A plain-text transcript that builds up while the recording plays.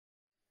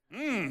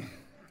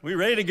We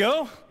ready to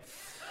go?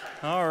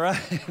 All right.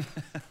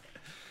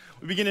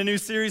 We begin a new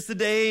series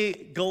today,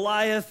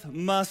 Goliath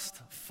Must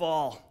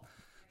Fall.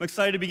 I'm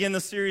excited to begin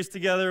this series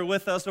together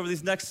with us over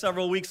these next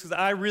several weeks because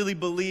I really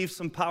believe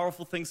some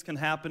powerful things can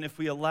happen if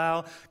we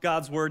allow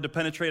God's word to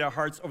penetrate our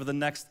hearts over the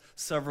next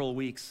several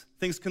weeks.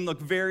 Things can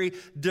look very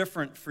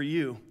different for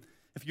you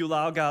if you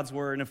allow God's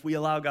word and if we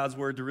allow God's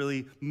word to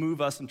really move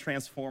us and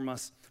transform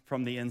us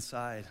from the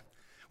inside.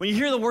 When you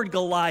hear the word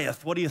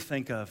Goliath, what do you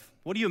think of?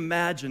 What do you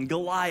imagine?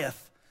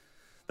 Goliath.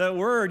 That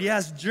word,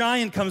 yes,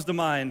 giant comes to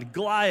mind.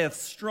 Goliath,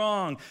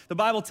 strong. The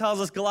Bible tells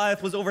us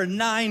Goliath was over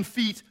 9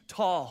 feet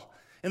tall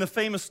in the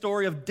famous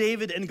story of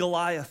David and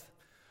Goliath.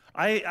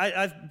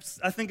 I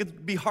think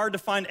it'd be hard to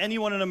find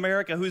anyone in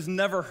America who's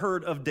never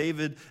heard of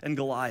David and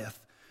Goliath.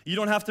 You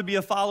don't have to be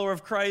a follower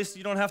of Christ.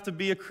 You don't have to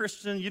be a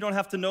Christian. You don't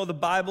have to know the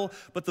Bible.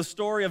 But the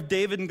story of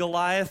David and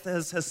Goliath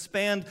has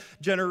spanned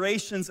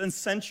generations and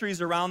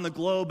centuries around the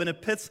globe. And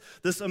it pits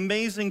this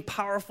amazing,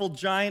 powerful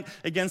giant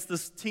against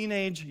this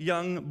teenage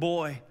young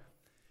boy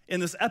in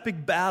this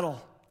epic battle.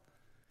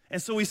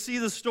 And so we see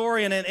the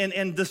story,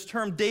 and this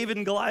term David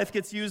and Goliath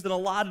gets used in a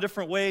lot of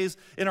different ways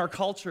in our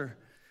culture.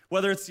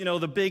 Whether it's,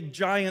 the big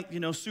giant,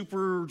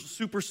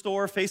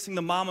 superstore facing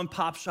the mom and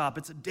pop shop.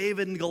 It's a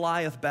David and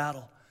Goliath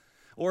battle.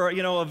 Or,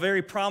 a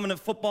very prominent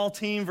football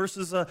team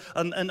versus an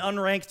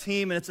unranked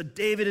team, and it's a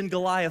David and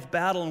Goliath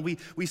battle, and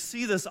we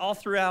see this all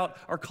throughout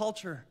our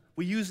culture.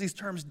 We use these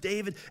terms,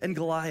 David and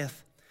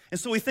Goliath. And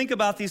so we think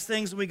about these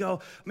things, and we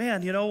go,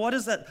 man, what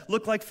does that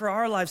look like for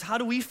our lives? How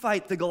do we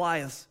fight the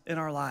Goliaths in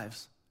our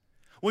lives?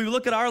 When we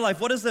look at our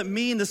life, what does that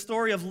mean, the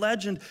story of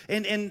legend?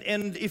 And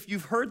if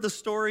you've heard the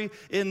story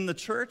in the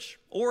church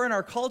or in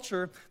our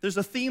culture, there's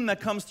a theme that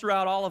comes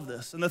throughout all of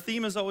this. And the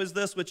theme is always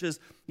this, which is,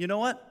 you know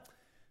what?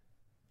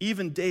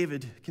 Even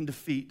David can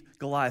defeat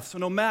Goliath. So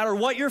no matter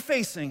what you're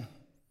facing,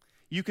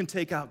 you can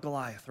take out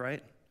Goliath,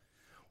 right?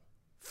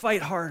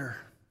 Fight harder.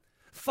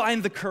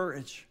 Find the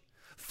courage.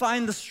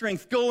 Find the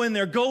strength. Go in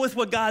there. Go with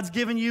what God's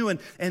given you,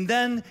 and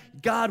then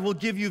God will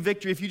give you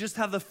victory. If you just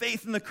have the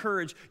faith and the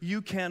courage,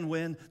 you can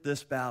win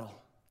this battle,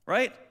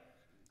 right?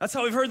 That's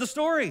how we've heard the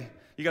story.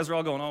 You guys are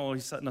all going, oh,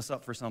 he's setting us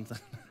up for something.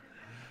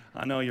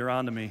 I know, you're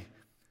on to me.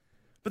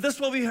 But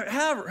that's what we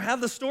have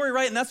the story,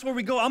 right? And that's where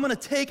we go. I'm going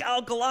to take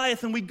out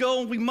Goliath, and we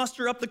go and we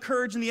muster up the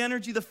courage and the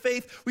energy, the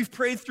faith. We've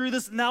prayed through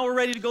this. Now we're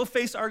ready to go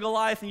face our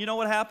Goliath. And you know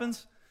what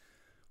happens?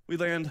 We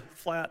land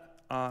flat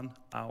on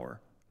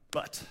our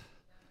butt.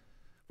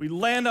 We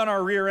land on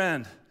our rear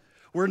end.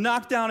 We're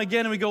knocked down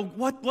again, and we go,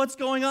 what's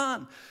going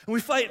on? And we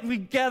fight, and we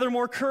gather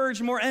more courage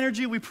and more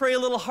energy. We pray a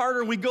little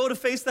harder, and we go to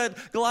face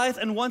that Goliath,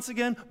 and once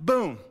again,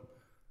 boom.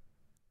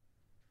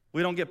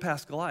 We don't get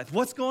past Goliath.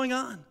 What's going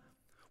on?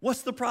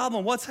 What's the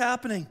problem? What's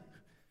happening?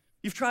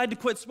 You've tried to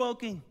quit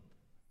smoking.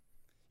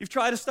 You've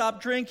tried to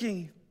stop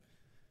drinking.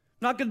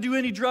 I'm not going to do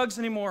any drugs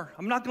anymore.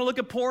 I'm not going to look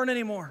at porn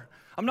anymore.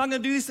 I'm not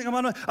going to do these things. I'm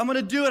going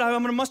to do it. I'm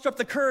going to muster up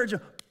the courage.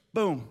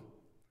 Boom.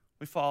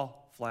 We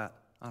fall flat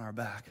on our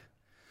back.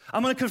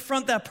 I'm going to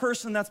confront that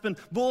person that's been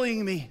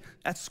bullying me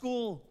at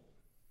school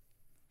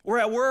or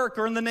at work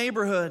or in the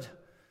neighborhood.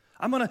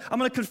 I'm going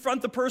to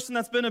confront the person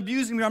that's been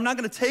abusing me. I'm not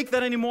going to take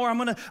that anymore. I'm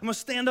going to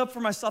stand up for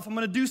myself. I'm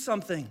going to do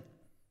something.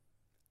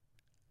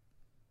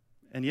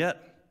 And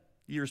yet,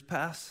 years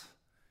pass,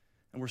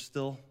 and we're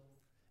still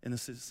in the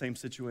same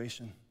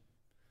situation.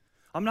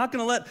 I'm not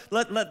going to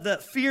let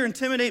that fear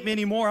intimidate me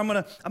anymore. I'm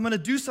going to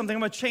do something.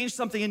 I'm going to change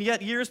something. And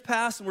yet, years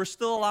pass, and we're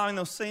still allowing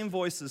those same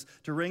voices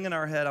to ring in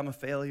our head. I'm a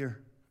failure.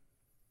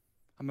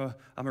 I'm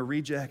a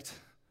reject.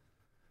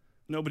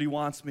 Nobody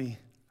wants me.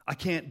 I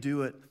can't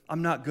do it.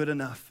 I'm not good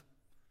enough.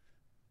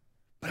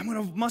 But I'm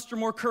going to muster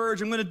more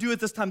courage. I'm going to do it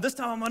this time. This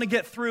time, I'm going to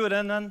get through it.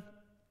 And then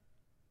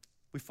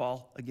we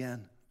fall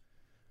again.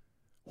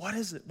 What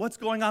is it? What's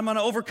going on? I'm going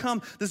to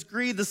overcome this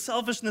greed, this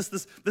selfishness,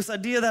 this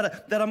idea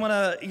that I'm going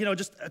to,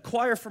 just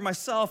acquire for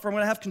myself, or I'm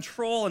going to have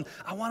control, and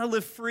I want to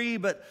live free,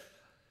 but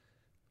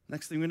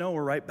next thing we know,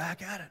 we're right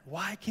back at it.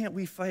 Why can't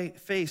we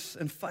face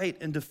and fight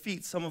and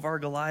defeat some of our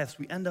Goliaths?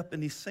 We end up in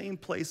these same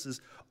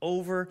places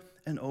over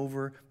and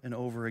over and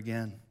over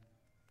again.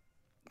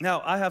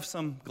 Now, I have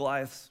some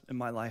Goliaths in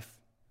my life,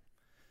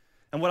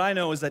 and what I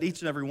know is that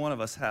each and every one of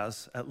us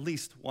has at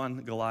least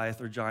one Goliath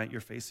or giant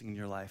you're facing in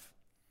your life.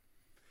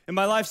 In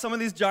my life, some of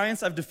these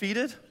giants I've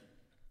defeated.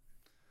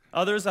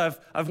 Others,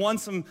 I've won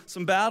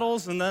some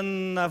battles, and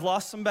then I've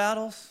lost some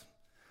battles.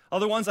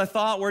 Other ones I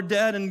thought were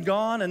dead and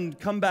gone and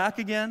come back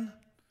again.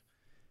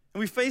 And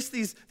we face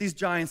these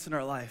giants in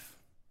our life.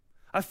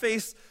 I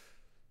face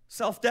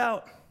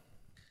self-doubt.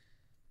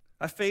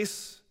 I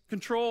face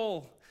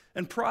control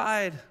and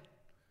pride.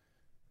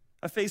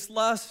 I face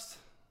lust.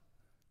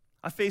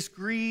 I face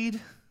greed.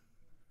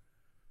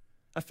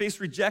 I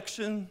face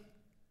rejection.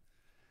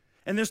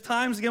 And there's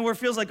times, again, where it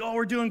feels like, oh,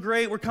 we're doing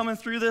great, we're coming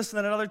through this, and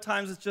then at other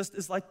times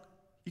it's like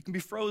you can be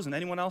frozen.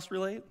 Anyone else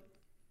relate?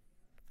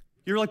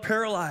 You're like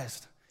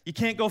paralyzed. You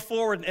can't go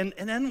forward. And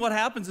then what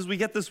happens is we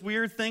get this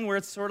weird thing where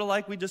it's sort of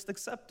like we just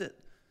accept it.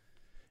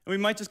 And we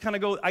might just kind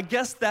of go, I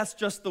guess that's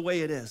just the way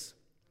it is.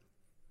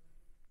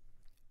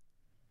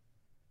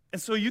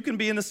 And so you can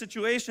be in the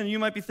situation, you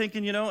might be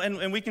thinking,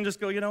 and we can just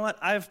go, you know what?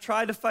 I've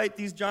tried to fight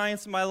these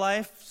giants in my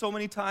life so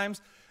many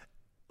times.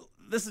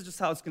 This is just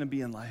how it's going to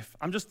be in life.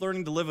 I'm just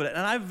learning to live with it.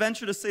 And I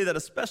venture to say that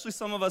especially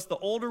some of us, the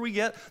older we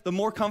get, the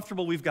more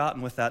comfortable we've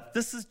gotten with that.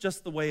 This is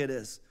just the way it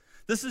is.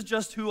 This is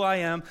just who I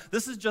am.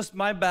 This is just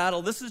my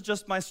battle. This is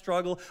just my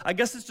struggle. I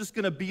guess it's just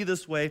going to be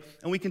this way.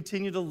 And we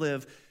continue to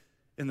live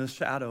in the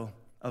shadow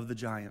of the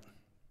giant.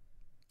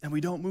 And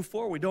we don't move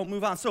forward. We don't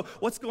move on. So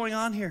what's going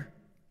on here?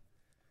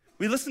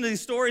 We listen to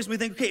these stories and we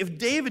think, okay, if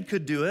David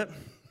could do it,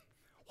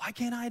 why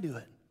can't I do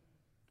it?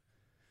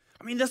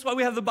 I mean, that's why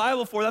we have the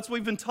Bible for. That's what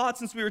we've been taught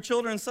since we were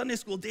children in Sunday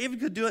school. David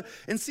could do it.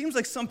 And it seems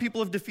like some people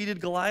have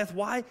defeated Goliath.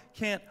 Why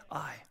can't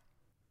I?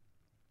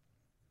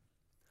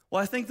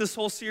 Well, I think this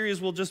whole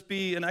series will just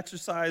be an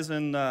exercise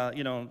in,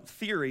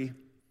 theory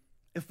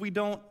if we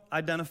don't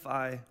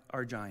identify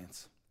our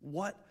giants.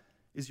 What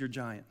is your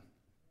giant?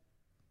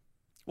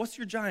 What's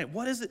your giant?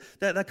 What is it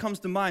that comes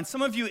to mind?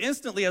 Some of you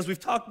instantly, as we've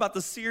talked about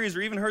the series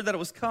or even heard that it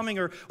was coming,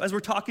 or as we're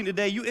talking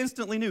today, you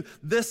instantly knew,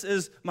 this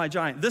is my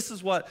giant. This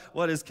is what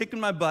is kicking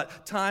my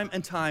butt time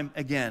and time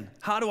again.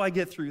 How do I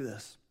get through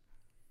this?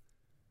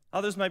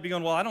 Others might be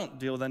going, well, I don't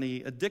deal with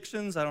any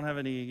addictions. I don't have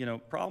any,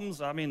 problems.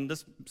 I mean,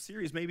 this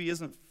series maybe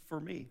isn't for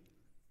me.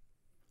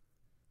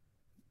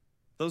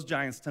 Those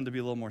giants tend to be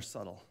a little more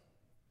subtle.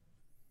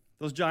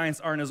 Those giants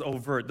aren't as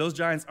overt. Those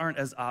giants aren't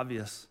as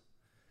obvious.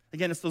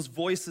 Again, it's those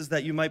voices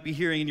that you might be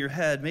hearing in your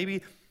head.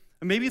 Maybe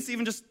it's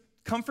even just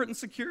comfort and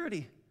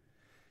security.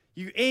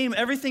 You aim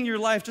everything in your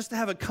life just to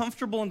have it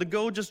comfortable and to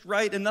go just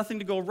right and nothing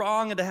to go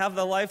wrong and to have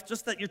the life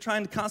just that you're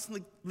trying to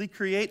constantly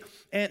create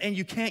and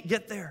you can't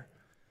get there.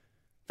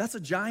 That's a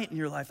giant in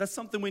your life. That's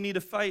something we need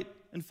to fight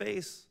and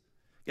face.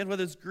 Again,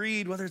 whether it's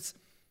greed, whether it's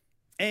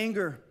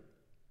anger,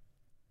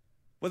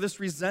 whether it's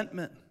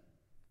resentment,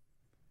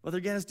 whether,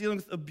 again, it's dealing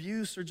with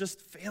abuse or just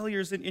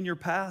failures in your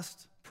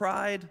past,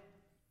 pride,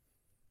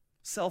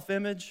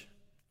 self-image.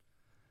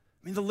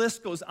 I mean, the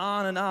list goes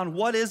on and on.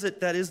 What is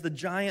it that is the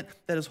giant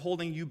that is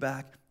holding you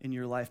back in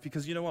your life?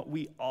 Because you know what?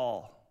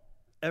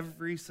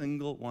 Every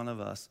single one of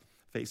us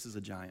faces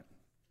a giant.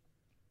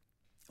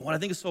 What I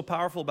think is so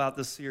powerful about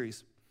this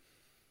series,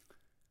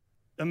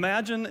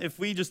 imagine if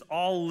we just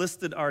all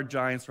listed our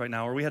giants right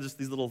now, or we had just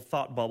these little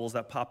thought bubbles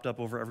that popped up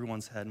over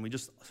everyone's head, and we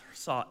just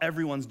saw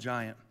everyone's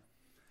giant.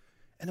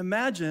 And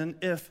imagine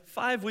if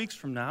 5 weeks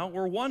from now,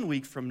 or 1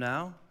 week from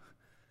now,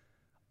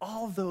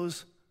 all of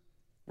those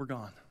were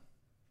gone.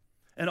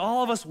 And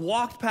all of us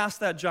walked past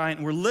that giant,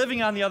 and we're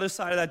living on the other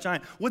side of that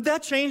giant. Would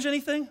that change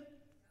anything?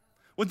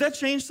 Would that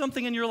change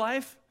something in your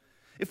life?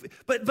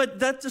 But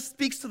that just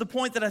speaks to the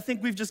point that I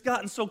think we've just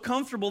gotten so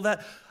comfortable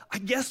that I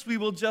guess we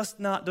will just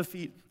not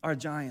defeat our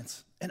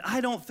giants. And I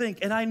don't think,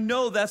 and I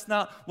know that's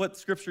not what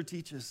Scripture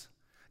teaches.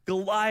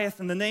 Goliath,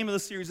 and the name of the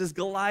series is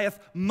Goliath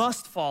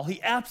Must Fall. He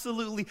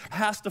absolutely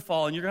has to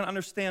fall, and you're going to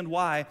understand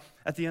why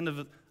at the end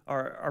of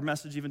our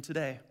message even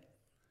today.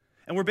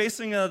 And we're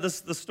basing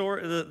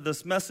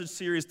this message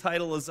series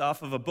title is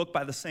off of a book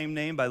by the same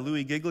name by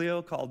Louis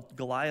Giglio called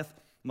Goliath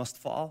Must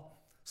Fall.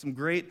 Some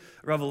great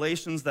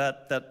revelations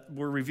that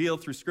were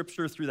revealed through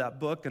Scripture through that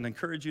book, and I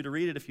encourage you to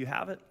read it if you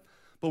have it.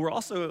 But we're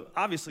also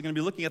obviously going to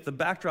be looking at the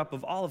backdrop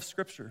of all of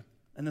Scripture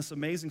and this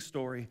amazing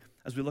story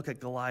as we look at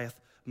Goliath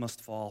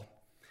Must Fall.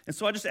 And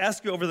so I just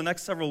ask you over the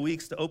next several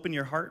weeks to open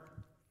your heart,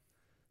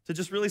 to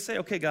just really say,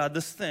 okay, God,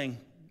 this thing,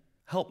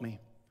 help me.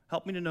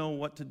 Help me to know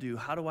what to do.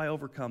 How do I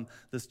overcome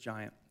this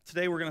giant?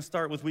 Today we're going to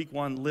start with week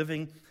 1,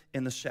 living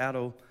in the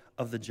shadow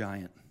of the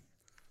giant.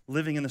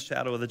 Living in the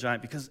shadow of the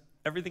giant, because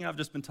everything I've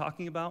just been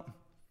talking about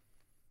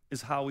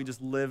is how we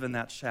just live in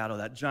that shadow.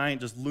 That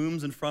giant just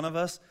looms in front of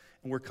us,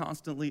 and we're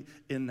constantly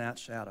in that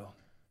shadow.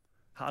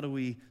 How do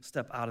we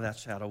step out of that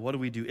shadow? What do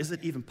we do? Is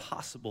it even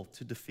possible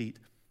to defeat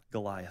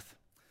Goliath?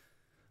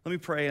 Let me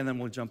pray, and then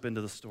we'll jump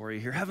into the story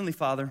here. Heavenly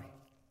Father,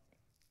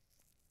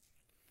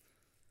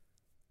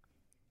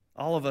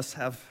 all of us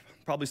have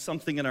probably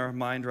something in our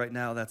mind right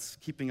now that's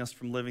keeping us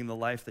from living the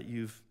life that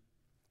you've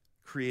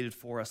created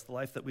for us, the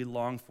life that we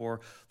long for,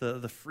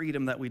 the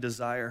freedom that we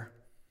desire.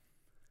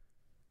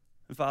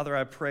 And Father,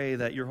 I pray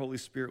that your Holy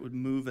Spirit would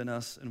move in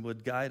us and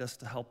would guide us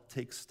to help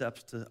take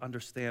steps to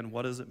understand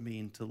what does it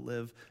mean to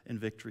live in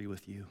victory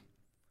with you.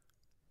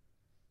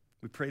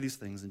 We pray these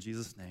things in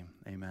Jesus' name,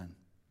 amen.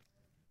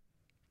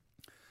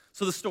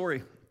 So the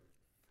story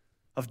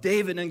of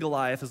David and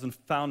Goliath is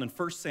found in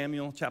 1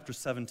 Samuel chapter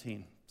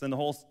 17. It's in the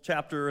whole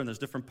chapter, and there's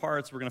different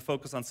parts. We're going to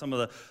focus on some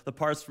of the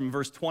parts from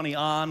verse 20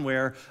 on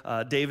where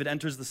David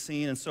enters the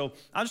scene. And so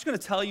I'm just going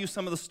to tell you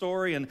some of the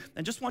story and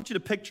just want you to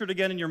picture it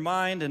again in your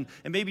mind, and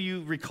maybe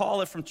you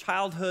recall it from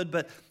childhood.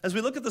 But as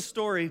we look at the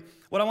story,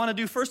 what I want to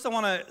do, first I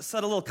want to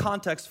set a little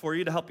context for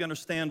you to help you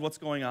understand what's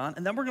going on.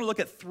 And then we're going to look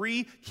at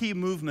 3 key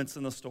movements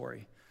in the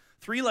story.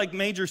 3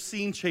 major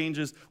scene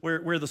changes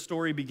where the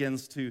story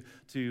begins to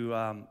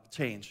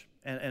change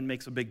and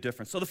makes a big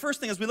difference. So the first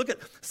thing is we look at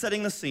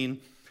setting the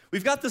scene.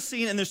 We've got the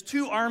scene, and there's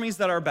 2 armies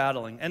that are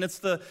battling, and it's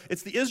the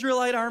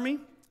Israelite army,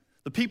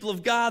 the people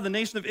of God, the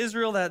nation of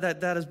Israel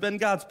that has been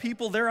God's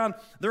people. They're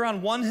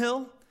on one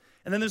hill,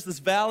 And then there's this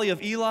valley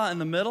of Elah in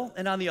the middle,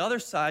 and on the other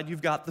side,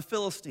 you've got the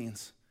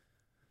Philistines.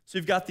 So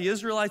you've got the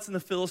Israelites and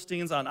the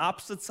Philistines on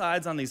opposite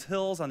sides on these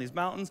hills, on these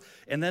mountains,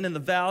 and then in the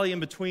valley in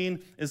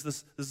between is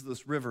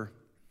this river.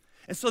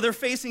 And so they're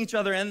facing each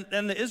other,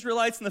 and the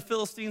Israelites and the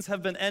Philistines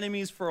have been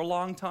enemies for a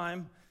long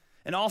time.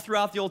 And all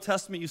throughout the Old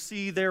Testament, you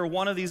see they're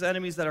one of these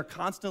enemies that are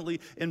constantly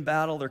in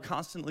battle. They're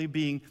constantly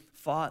being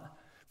fought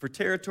for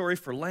territory,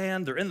 for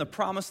land. They're in the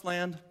promised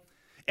land.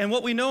 And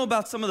what we know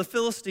about some of the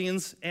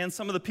Philistines and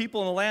some of the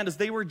people in the land is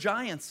they were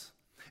giants.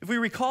 If we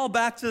recall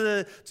back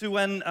to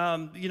when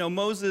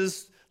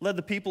Moses led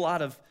the people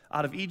out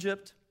of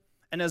Egypt,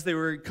 and as they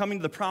were coming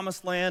to the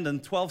promised land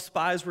and 12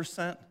 spies were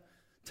sent,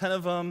 10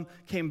 of them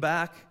came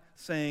back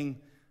saying,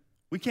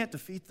 we can't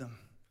defeat them.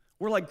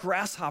 We're like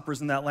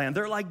grasshoppers in that land.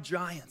 They're like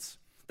giants.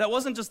 That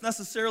wasn't just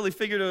necessarily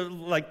figurative,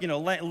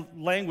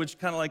 language,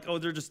 kind of like, oh,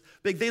 they're just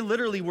big. They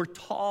literally were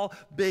tall,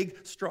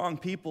 big, strong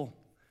people.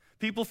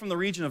 People from the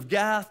region of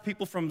Gath,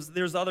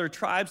 there's other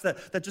tribes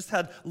that just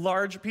had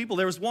large people.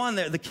 There was one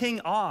there, the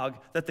king Og,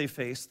 that they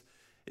faced.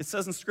 It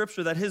says in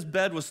Scripture that his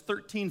bed was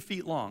 13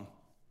 feet long.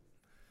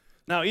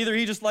 Now, either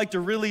he just liked a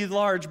really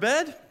large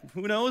bed,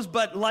 who knows,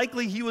 but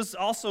likely he was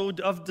also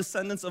of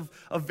descendants of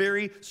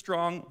very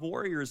strong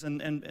warriors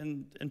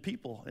and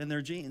people in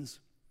their genes.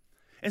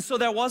 And so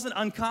that wasn't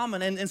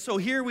uncommon. And so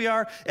here we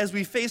are as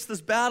we face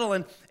this battle,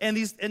 and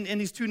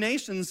these two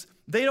nations,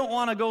 they don't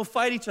want to go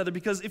fight each other,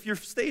 because if you're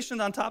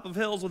stationed on top of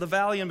hills with a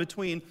valley in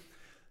between,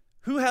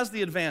 who has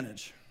the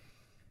advantage?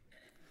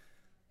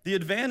 The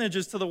advantage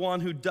is to the one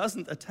who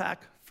doesn't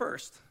attack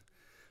first.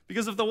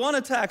 Because if the one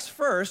attacks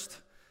first,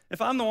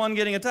 if I'm the one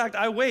getting attacked,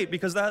 I wait,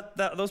 because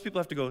those people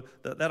have to go,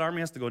 that army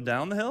has to go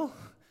down the hill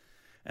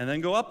and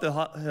then go up the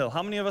hill.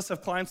 How many of us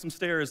have climbed some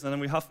stairs and then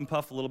we huff and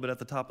puff a little bit at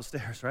the top of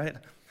stairs, right?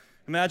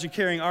 Imagine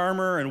carrying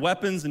armor and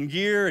weapons and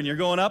gear, and you're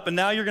going up, and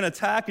now you're going to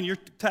attack, and you're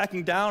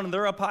attacking down, and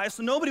they're up high,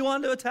 so nobody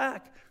wanted to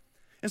attack.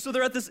 And so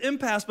they're at this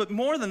impasse, but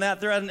more than that,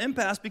 they're at an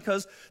impasse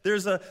because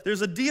there's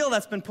a deal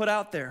that's been put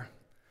out there.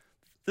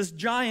 This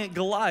giant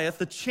Goliath,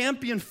 the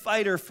champion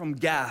fighter from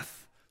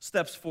Gath,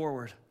 steps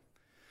forward.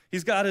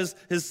 He's got his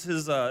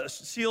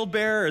shield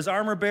bearer, his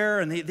armor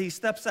bearer, and he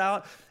steps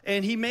out,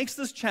 and he makes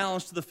this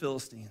challenge to the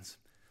Philistines.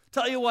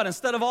 Tell you what,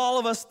 instead of all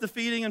of us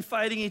defeating and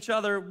fighting each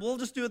other, we'll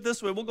just do it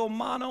this way. We'll go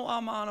mano a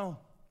mano.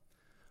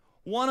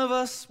 One of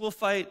us will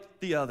fight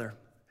the other.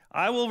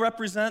 I will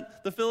represent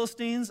the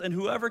Philistines, and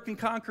whoever can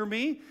conquer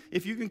me,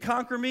 if you can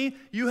conquer me,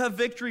 you have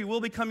victory. We'll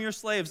become your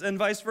slaves. And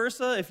vice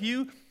versa,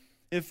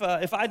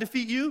 if I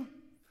defeat you,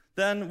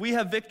 then we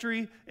have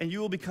victory, and you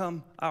will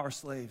become our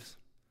slaves.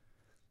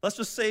 Let's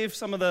just save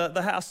some of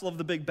the hassle of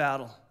the big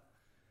battle.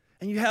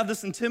 And you have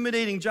this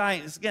intimidating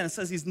giant. Again, it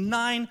says he's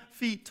 9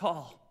 feet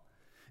tall.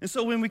 And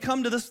so when we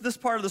come to this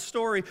part of the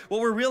story,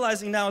 what we're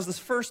realizing now is this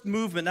first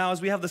movement, now as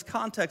we have this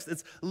context,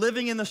 it's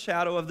living in the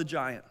shadow of the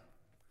giant.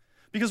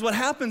 Because what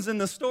happens in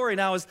the story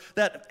now is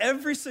that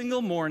every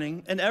single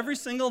morning and every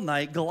single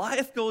night,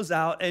 Goliath goes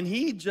out and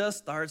he just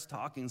starts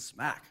talking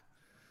smack.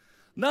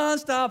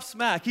 Non-stop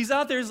smack. He's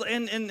out there,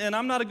 and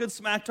I'm not a good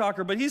smack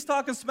talker, but he's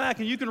talking smack,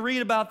 and you can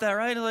read about that,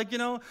 right? Like,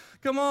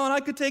 come on, I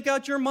could take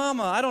out your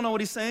mama. I don't know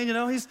what he's saying,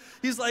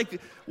 He's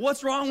like,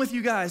 what's wrong with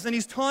you guys? And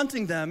he's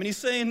taunting them, and he's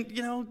saying,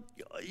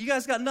 you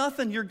guys got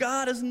nothing. Your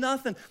God is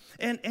nothing.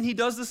 And he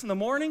does this in the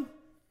morning,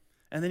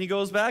 and then he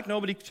goes back.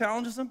 Nobody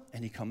challenges him,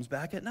 and he comes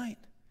back at night,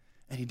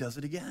 and he does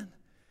it again.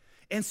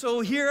 And so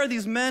here are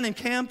these men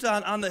encamped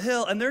on the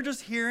hill, and they're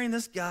just hearing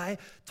this guy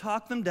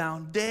talk them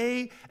down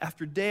day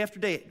after day after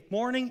day,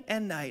 morning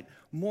and night,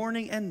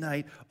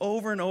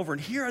 over and over.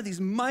 And here are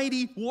these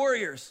mighty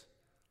warriors.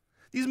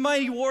 These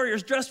mighty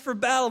warriors dressed for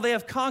battle. They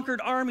have conquered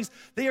armies.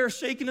 They are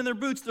shaking in their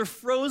boots. They're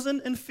frozen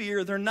in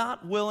fear. They're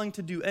not willing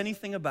to do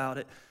anything about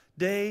it.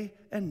 Day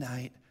and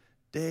night,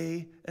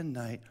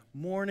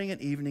 morning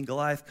and evening,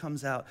 Goliath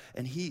comes out,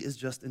 and he is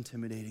just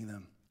intimidating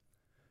them.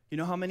 You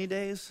know how many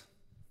days?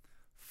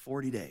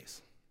 40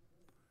 days.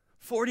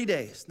 40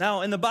 days.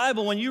 Now, in the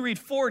Bible, when you read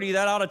 40,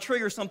 that ought to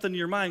trigger something in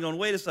your mind going,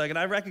 wait a second,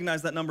 I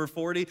recognize that number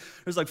 40.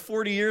 There's like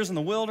 40 years in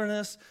the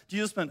wilderness.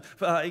 Jesus spent,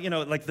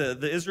 like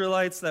the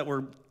Israelites that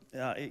were,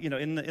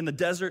 in the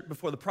desert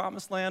before the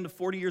promised land,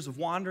 40 years of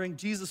wandering.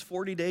 Jesus,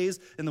 40 days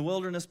in the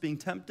wilderness being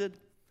tempted.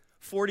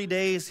 40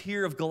 days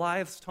here of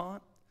Goliath's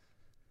taunt.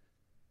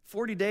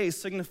 40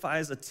 days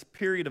signifies a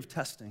period of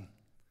testing,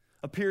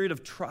 a period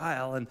of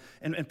trial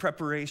and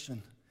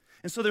preparation.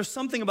 And so there's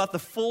something about the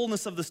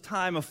fullness of this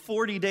time of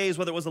 40 days,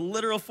 whether it was a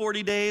literal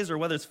 40 days or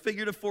whether it's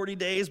figurative 40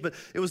 days, but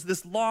it was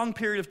this long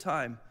period of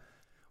time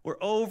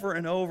where over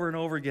and over and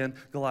over again,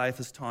 Goliath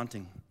is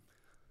taunting.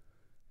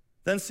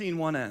 Then scene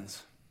one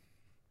ends.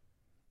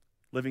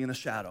 Living in the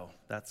shadow.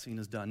 That scene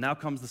is done. Now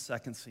comes the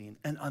second scene,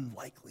 an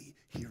unlikely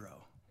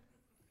hero.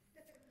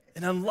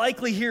 An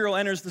unlikely hero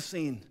enters the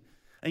scene.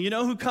 And you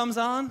know who comes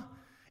on?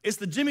 It's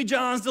the Jimmy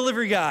John's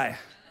delivery guy.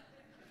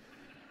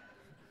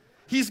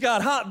 He's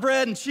got hot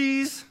bread and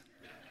cheese.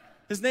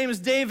 His name is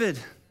David.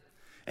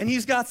 And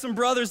he's got some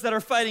brothers that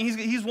are fighting.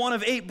 He's one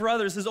of 8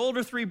 brothers. His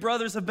older 3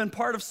 brothers have been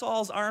part of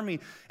Saul's army.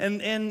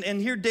 And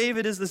here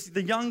David is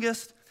the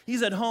youngest.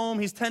 He's at home.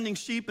 He's tending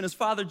sheep. And his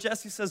father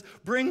Jesse says,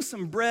 bring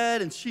some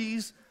bread and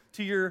cheese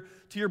to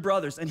your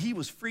brothers. And he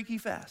was freaky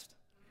fast.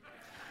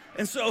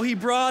 And so he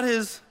brought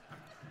his...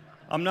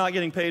 I'm not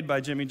getting paid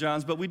by Jimmy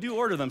John's, but we do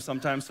order them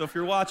sometimes. So if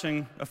you're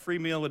watching, a free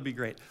meal would be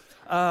great.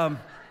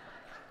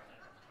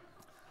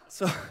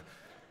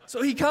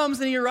 So he comes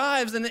and he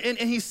arrives and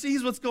he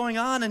sees what's going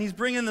on, and he's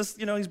bringing this,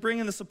 he's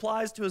bringing the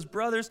supplies to his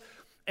brothers.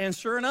 And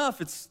sure enough,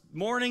 it's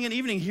morning and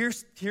evening.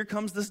 Here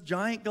comes this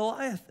giant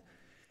Goliath.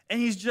 And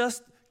he's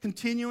just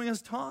continuing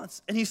his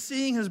taunts. And he's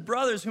seeing his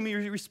brothers, whom he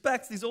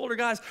respects, these older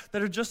guys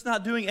that are just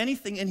not doing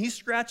anything. And he's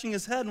scratching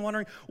his head and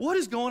wondering, what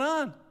is going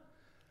on?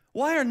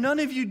 Why are none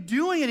of you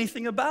doing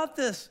anything about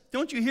this?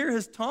 Don't you hear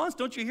his taunts?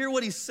 Don't you hear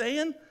what he's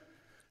saying?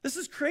 This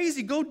is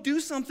crazy. Go do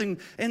something.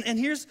 And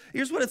here's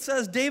what it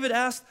says. David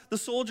asked the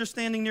soldier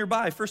standing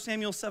nearby, 1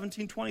 Samuel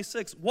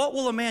 17:26, what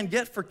will a man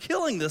get for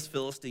killing this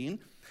Philistine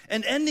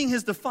and ending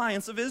his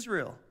defiance of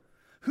Israel?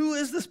 Who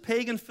is this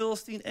pagan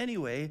Philistine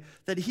anyway,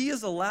 that he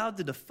is allowed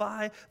to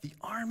defy the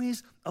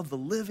armies of the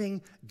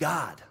living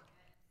God?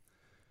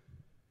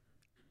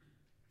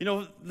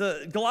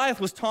 The Goliath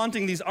was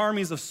taunting these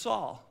armies of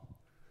Saul.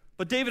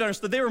 But David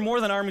understood they were more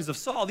than armies of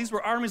Saul. These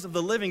were armies of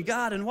the living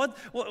God. And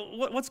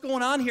what's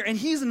going on here? And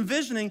he's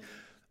envisioning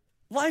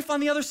life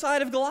on the other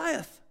side of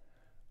Goliath.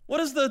 What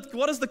does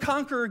the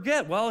conqueror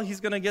get? Well,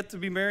 he's going to get to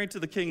be married to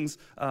the king's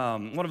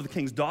one of the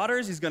king's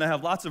daughters. He's going to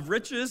have lots of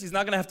riches. He's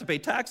not going to have to pay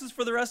taxes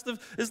for the rest of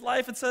his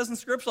life. It says in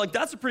Scripture,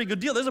 that's a pretty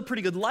good deal. There's a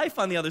pretty good life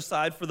on the other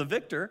side for the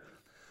victor,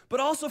 but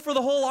also for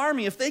the whole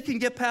army. If they can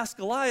get past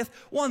Goliath,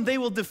 one, they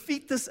will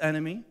defeat this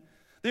enemy.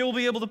 They will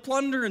be able to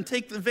plunder and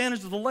take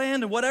advantage of the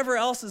land and whatever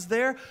else is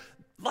there.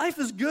 Life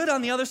is good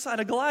on the other side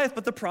of Goliath,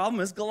 but the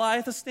problem is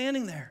Goliath is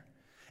standing there.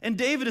 And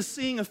David is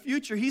seeing a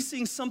future. He's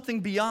seeing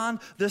something beyond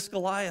this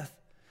Goliath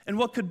and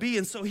what could be.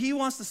 And so he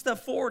wants to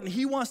step forward and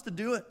he wants to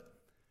do it.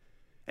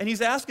 And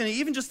he's asking,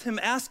 even just him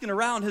asking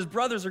around, his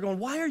brothers are going,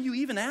 why are you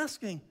even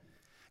asking?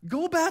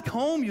 Go back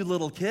home, you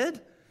little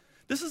kid.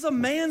 This is a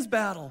man's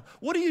battle.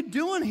 What are you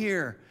doing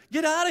here?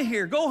 Get out of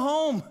here. Go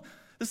home.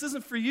 This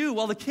isn't for you.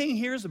 Well, the king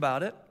hears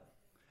about it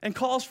and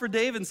calls for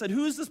David and said,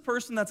 who is this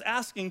person that's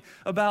asking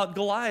about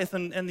Goliath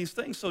and these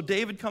things? So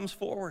David comes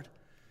forward.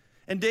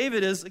 And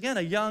David is, again,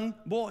 a young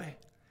boy.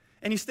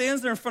 And he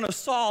stands there in front of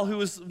Saul, who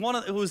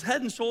was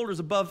head and shoulders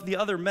above the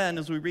other men,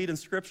 as we read in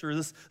Scripture,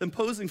 this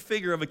imposing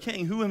figure of a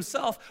king who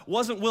himself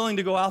wasn't willing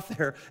to go out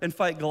there and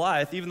fight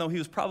Goliath, even though he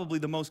was probably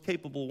the most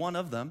capable one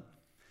of them.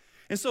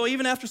 And so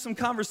even after some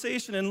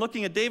conversation and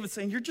looking at David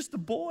saying, you're just a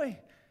boy.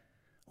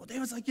 Well,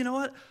 David's like, you know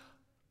what?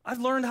 I've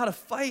learned how to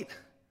fight.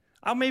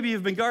 I maybe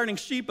have been guarding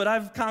sheep, but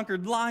I've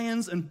conquered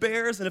lions and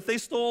bears, and if they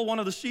stole one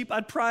of the sheep,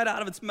 I'd pry it out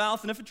of its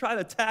mouth, and if it tried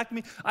to attack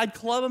me, I'd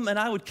club him and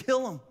I would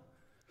kill him.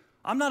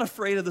 I'm not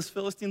afraid of this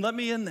Philistine. Let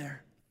me in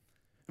there.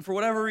 And for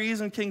whatever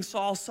reason, King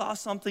Saul saw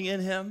something in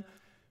him, and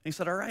he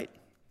said, all right.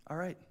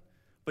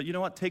 But you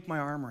know what? Take my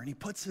armor. And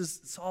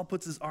Saul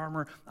puts his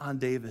armor on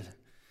David.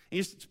 And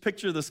you just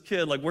picture this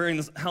kid like wearing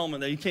this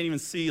helmet that you can't even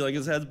see, like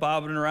his head's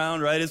bobbing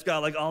around, right? It's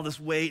got like all this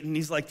weight, and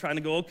he's like trying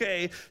to go,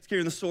 okay, he's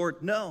carrying the sword.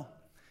 No.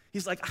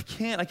 He's like, I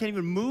can't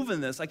even move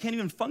in this. I can't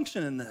even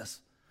function in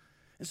this.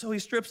 And so he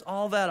strips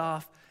all that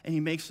off and he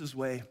makes his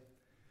way and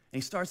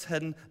he starts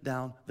heading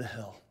down the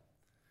hill.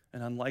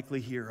 An unlikely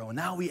hero. And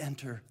now we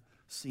enter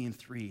scene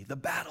 3, the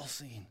battle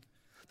scene.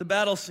 The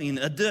battle scene,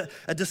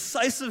 a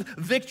decisive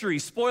victory.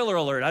 Spoiler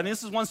alert. I mean,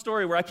 this is one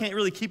story where I can't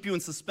really keep you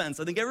in suspense.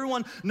 I think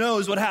everyone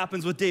knows what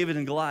happens with David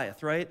and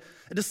Goliath, right?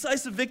 A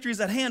decisive victory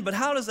is at hand, but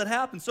how does that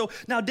happen? So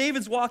now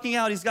David's walking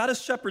out. He's got his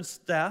shepherd's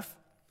staff.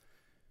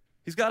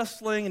 He's got a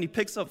sling, and he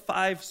picks up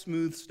 5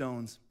 smooth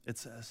stones, it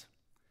says.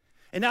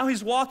 And now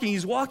he's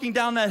walking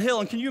down that hill.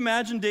 And can you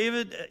imagine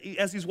David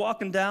as he's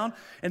walking down?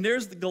 And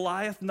there's the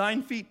Goliath,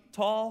 9 feet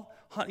tall.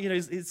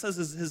 It says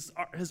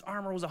his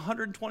armor was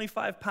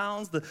 125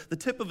 pounds. The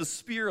tip of his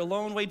spear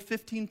alone weighed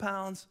 15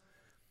 pounds.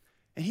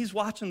 And he's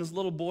watching this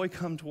little boy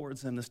come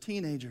towards him, this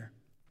teenager.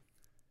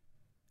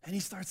 And he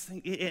starts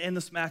thinking, and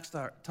the smack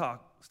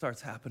talk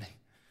starts happening.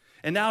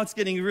 And now it's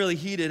getting really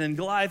heated, and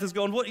Goliath is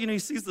going, he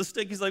sees the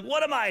stick. He's like,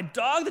 what am I, a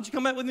dog that you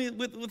come at with me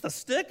with a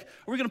stick?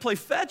 Are we going to play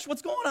fetch?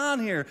 What's going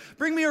on here?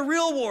 Bring me a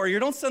real warrior.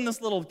 Don't send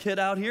this little kid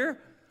out here.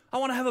 I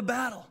want to have a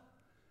battle.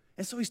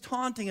 And so he's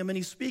taunting him, and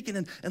he's speaking,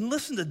 and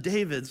listen to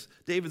David's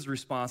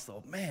response,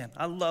 though. Man,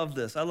 I love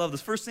this.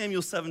 1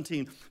 Samuel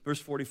 17,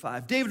 verse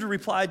 45. David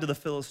replied to the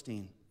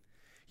Philistine,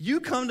 you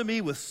come to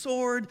me with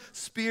sword,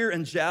 spear,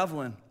 and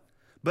javelin,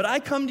 but I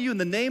come to you in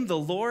the name of the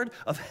Lord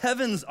of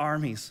heaven's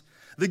armies,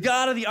 the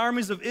God of the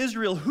armies of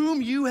Israel,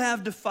 whom you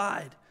have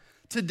defied.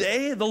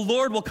 Today, the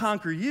Lord will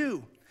conquer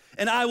you,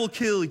 and I will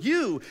kill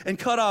you and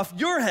cut off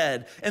your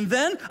head. And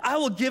then I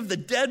will give the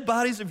dead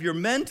bodies of your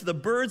men to the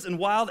birds and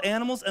wild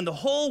animals, and the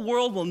whole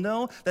world will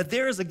know that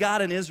there is a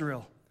God in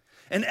Israel.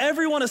 And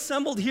everyone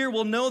assembled here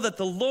will know that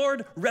the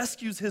Lord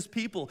rescues his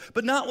people,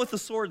 but not with the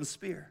sword and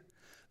spear.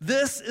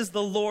 This is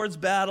the Lord's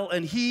battle,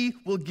 and he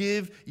will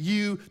give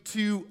you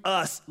to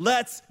us.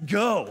 Let's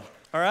go,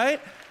 all right?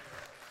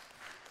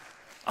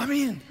 I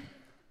mean,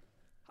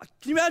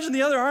 can you imagine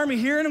the other army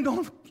hearing him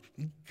going,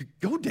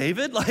 go,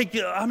 David? Like,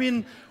 I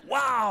mean,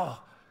 wow.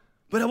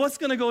 But what's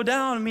going to go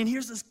down? I mean,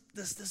 here's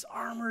this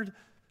armored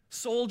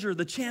soldier,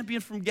 the champion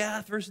from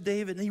Gath versus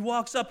David, and he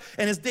walks up,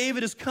 and as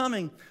David is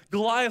coming,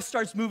 Goliath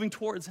starts moving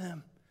towards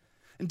him.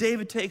 And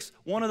David takes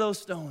one of those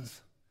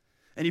stones,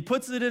 and he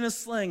puts it in his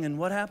sling, and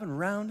what happened?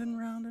 Round and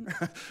round and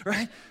round,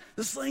 right?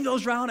 The sling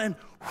goes round and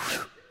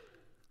whoosh,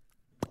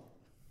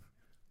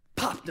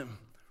 popped him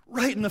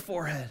right in the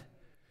forehead.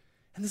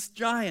 And this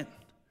giant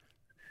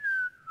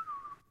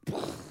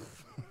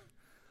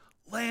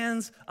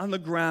lands on the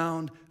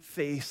ground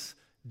face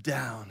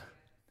down.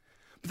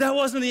 But that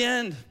wasn't the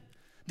end.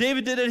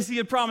 David did as he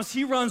had promised.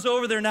 He runs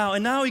over there now,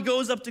 and now he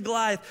goes up to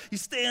Goliath. He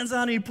stands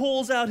on it, he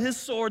pulls out his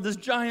sword, this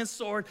giant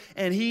sword,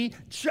 and he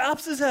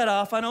chops his head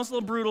off. I know it's a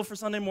little brutal for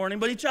Sunday morning,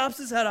 but he chops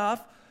his head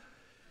off,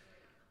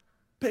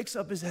 picks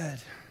up his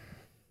head,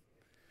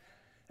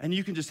 and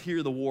you can just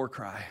hear the war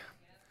cry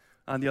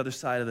on the other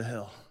side of the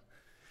hill.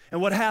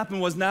 And what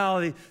happened was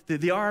now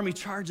the army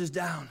charges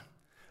down.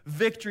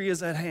 Victory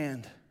is at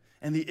hand,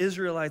 and the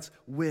Israelites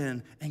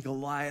win, and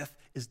Goliath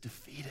is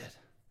defeated.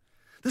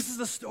 This is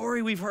the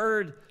story we've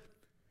heard.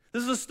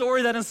 This is a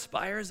story that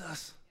inspires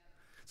us.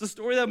 It's a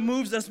story that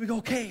moves us. We go,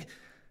 okay,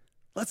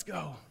 let's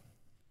go.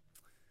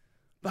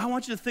 But I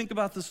want you to think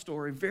about this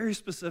story very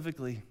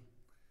specifically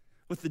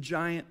with the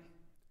giant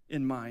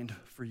in mind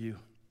for you.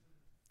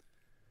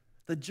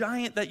 The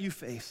giant that you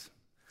face.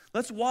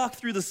 Let's walk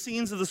through the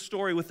scenes of the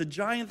story with the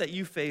giant that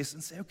you face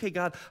and say, okay,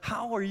 God,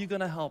 how are you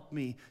going to help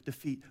me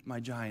defeat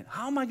my giant?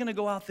 How am I going to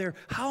go out there?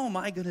 How am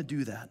I going to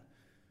do that?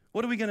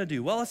 What are we going to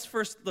do? Well, let's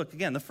first look,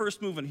 again, the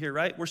first movement here,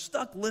 right? We're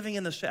stuck living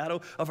in the shadow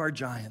of our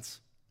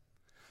giants.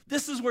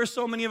 This is where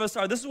so many of us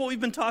are. This is what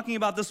we've been talking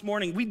about this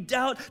morning. We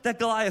doubt that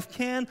Goliath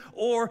can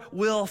or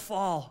will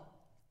fall.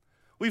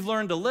 We've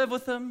learned to live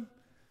with him,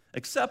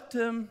 accept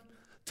him,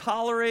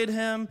 tolerate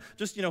him,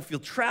 just, feel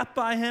trapped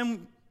by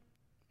him.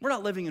 We're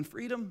not living in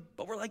freedom,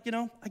 but we're like,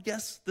 I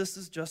guess this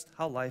is just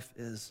how life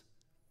is.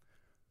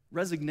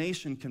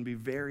 Resignation can be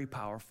very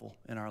powerful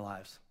in our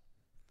lives.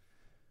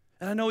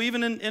 And I know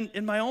even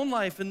in my own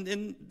life,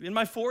 in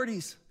my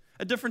 40s,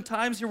 at different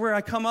times here where I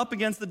come up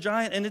against the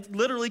giant and it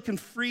literally can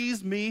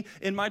freeze me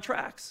in my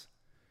tracks.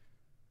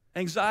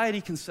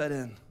 Anxiety can set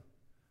in.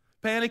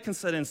 Panic can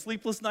set in.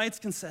 Sleepless nights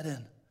can set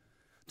in.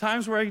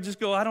 Times where I just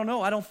go, I don't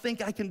know, I don't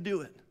think I can do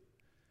it.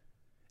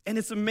 And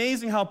it's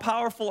amazing how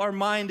powerful our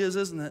mind is,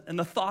 isn't it? And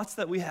the thoughts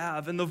that we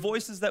have and the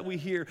voices that we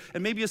hear.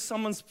 And maybe a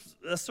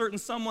certain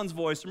someone's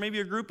voice or maybe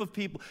a group of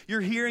people.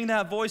 You're hearing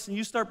that voice and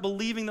you start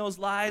believing those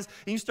lies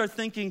and you start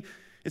thinking,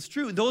 it's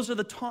true. Those are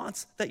the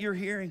taunts that you're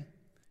hearing.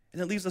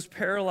 And it leaves us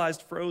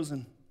paralyzed,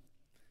 frozen.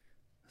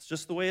 It's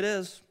just the way it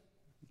is.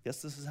 I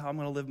guess this is how I'm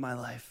going to live my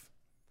life.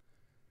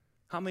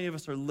 How many of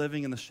us are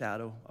living in the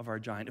shadow of our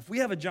giant? If we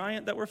have a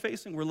giant that we're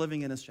facing, we're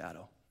living in his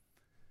shadow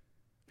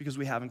because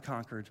we haven't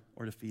conquered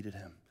or defeated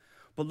him.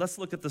 But let's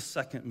look at the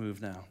second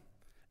move now,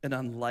 an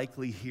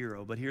unlikely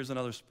hero. But here's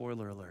another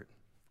spoiler alert.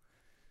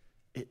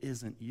 It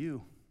isn't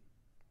you.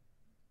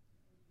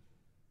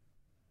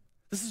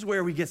 This is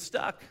where we get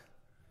stuck.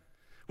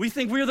 We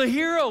think we're the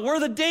hero. We're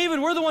the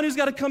David. We're the one who's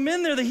got to come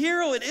in there, the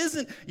hero. It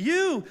isn't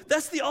you.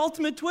 That's the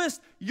ultimate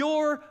twist.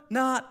 You're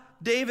not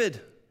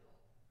David.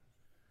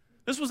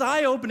 This was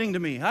eye-opening to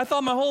me. I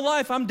thought my whole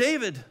life I'm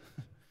David,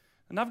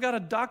 and I've got a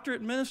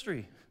doctorate in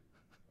ministry.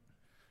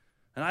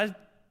 And I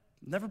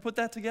never put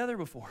that together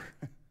before.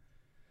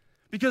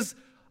 Because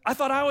I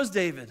thought I was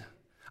David.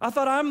 I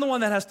thought I'm the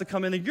one that has to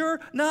come in. And you're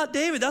not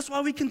David. That's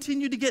why we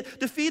continue to get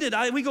defeated.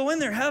 We go in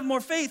there, have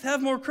more faith,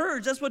 have more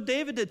courage. That's what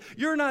David did.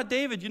 You're not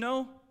David. You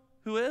know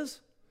who is?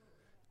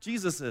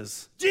 Jesus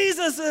is.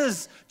 Jesus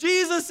is.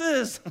 Jesus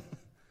is.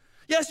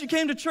 Yes, you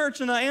came to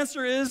church and the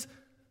answer is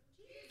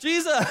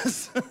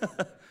Jesus.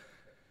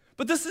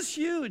 But this is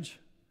huge.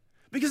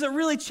 Because it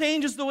really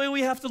changes the way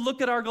we have to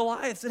look at our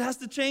Goliaths. It has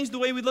to change the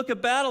way we look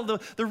at battle.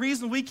 The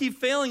reason we keep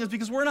failing is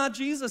because we're not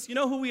Jesus. You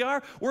know who we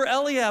are? We're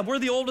Eliab. We're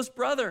the oldest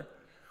brother.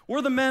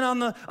 We're the men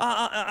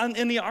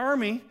in the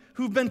army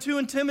who've been too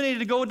intimidated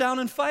to go down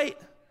and fight.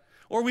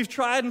 Or we've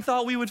tried and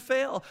thought we would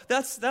fail.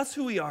 That's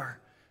who we are.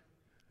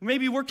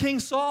 Maybe we're King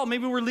Saul.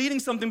 Maybe we're leading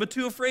something but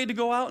too afraid to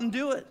go out and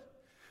do it.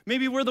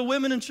 Maybe we're the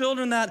women and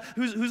children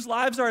whose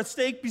lives are at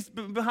stake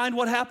behind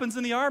what happens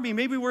in the army.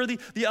 Maybe we're the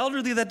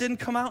elderly that didn't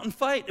come out and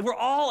fight. We're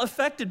all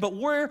affected, but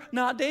we're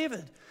not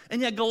David.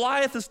 And yet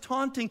Goliath is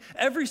taunting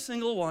every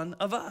single one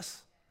of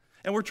us.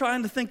 And we're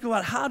trying to think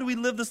about how do we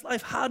live this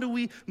life? How do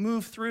we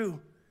move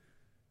through?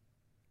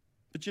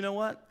 But you know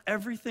what?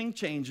 Everything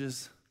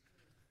changes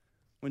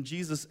when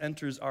Jesus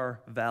enters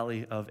our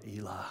valley of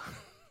Elah.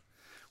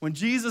 When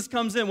Jesus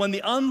comes in, when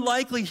the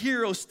unlikely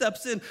hero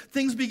steps in,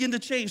 things begin to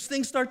change.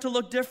 Things start to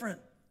look different.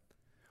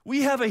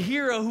 We have a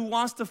hero who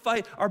wants to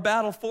fight our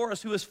battle for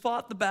us, who has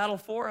fought the battle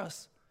for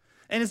us.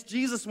 And it's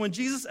Jesus. When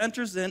Jesus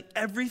enters in,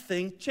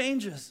 everything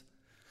changes.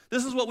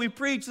 This is what we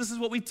preach. This is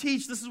what we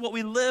teach. This is what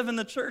we live in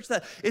the church,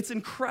 that it's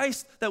in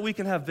Christ that we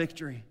can have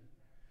victory.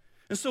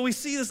 And so we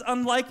see this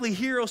unlikely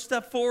hero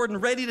step forward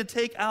and ready to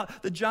take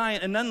out the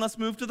giant. And then let's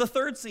move to the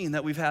third scene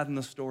that we've had in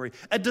the story,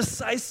 a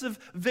decisive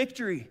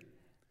victory.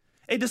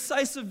 A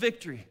decisive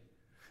victory.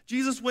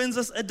 Jesus wins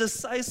us a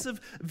decisive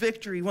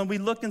victory when we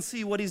look and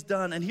see what he's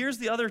done. And here's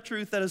the other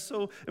truth that is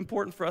so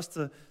important for us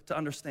to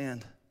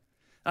understand.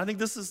 I think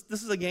this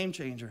is a game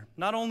changer.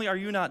 Not only are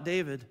you not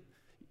David,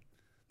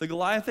 the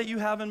Goliath that you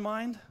have in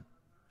mind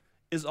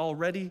is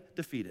already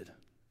defeated.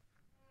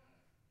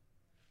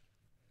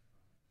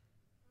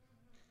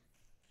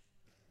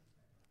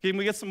 Can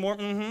we get some more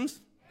mm-hms?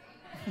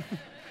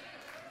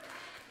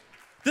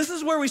 This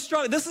is where we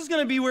struggle. This is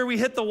going to be where we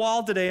hit the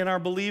wall today in our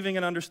believing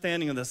and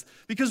understanding of this.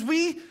 Because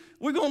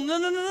we're going,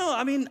 no.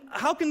 I mean,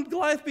 how can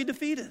Goliath be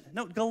defeated?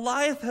 No,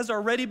 Goliath has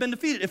already been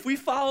defeated. If we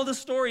follow the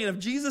story, and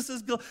if Jesus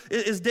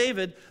is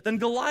David, then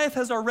Goliath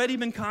has already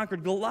been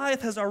conquered.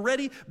 Goliath has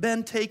already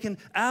been taken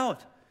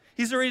out.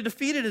 He's already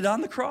defeated it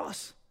on the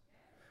cross.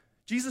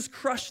 Jesus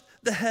crushed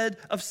the head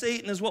of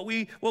Satan is what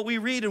we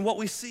read and what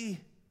we see.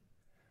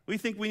 We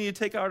think we need to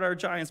take out our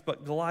giants,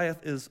 but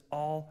Goliath is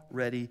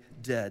already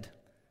dead.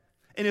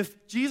 And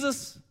if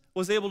Jesus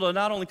was able to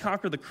not only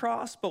conquer the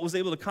cross, but was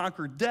able to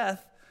conquer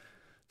death,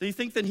 do you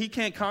think that he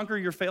can't conquer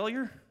your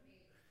failure?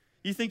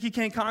 You think he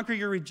can't conquer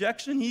your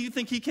rejection? You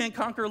think he can't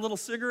conquer a little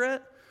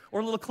cigarette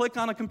or a little click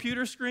on a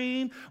computer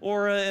screen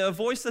or a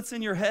voice that's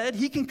in your head?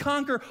 He can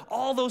conquer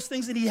all those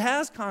things, and he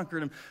has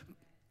conquered them.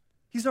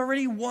 He's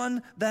already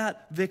won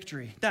that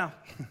victory. Now,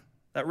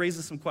 that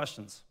raises some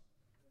questions.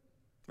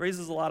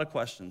 Raises a lot of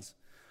questions.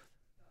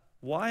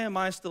 Why am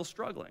I still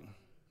struggling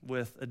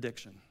with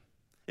addiction?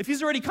 If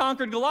he's already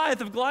conquered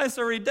Goliath, if Goliath's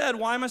already dead,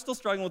 why am I still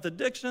struggling with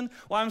addiction?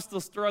 Why am I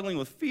still struggling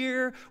with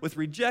fear, with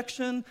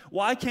rejection?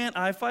 Why can't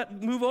I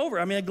move over?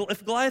 I mean,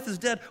 if Goliath is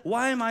dead,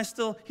 why am I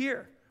still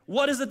here?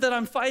 What is it that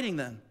I'm fighting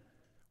then?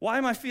 Why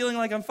am I feeling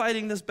like I'm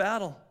fighting this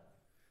battle?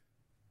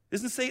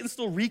 Isn't Satan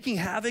still wreaking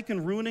havoc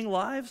and ruining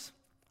lives?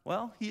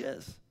 Well, he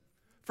is.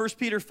 1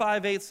 Peter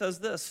 5:8 says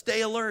this,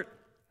 stay alert.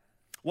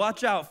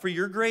 Watch out for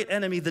your great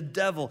enemy, the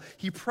devil.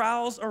 He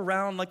prowls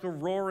around like a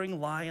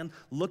roaring lion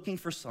looking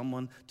for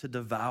someone to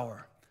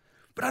devour.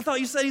 But I thought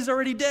you said he's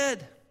already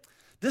dead.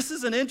 This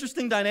is an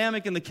interesting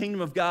dynamic in the kingdom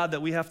of God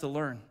that we have to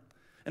learn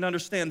and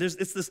understand.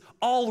 It's this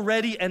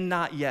already and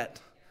not yet.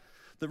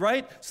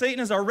 Right? Satan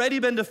has already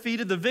been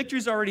defeated. The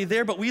victory's already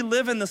there, but we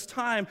live in this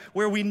time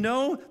where we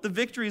know the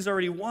victory's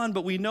already won,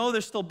 but we know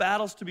there's still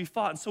battles to be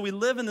fought. And so we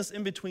live in this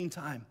in-between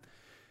time.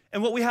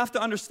 And what we have to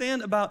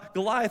understand about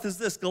Goliath is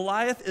this.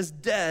 Goliath is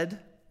dead,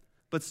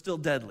 but still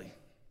deadly.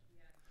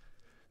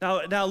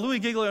 Now Louis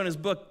Giglio in his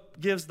book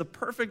gives the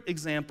perfect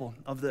example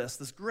of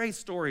this great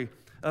story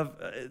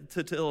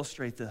to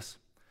illustrate this.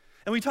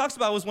 And what he talks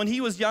about was when he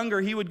was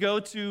younger, he would go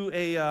to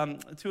a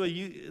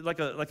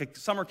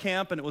summer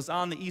camp, and it was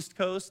on the East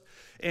Coast,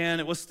 and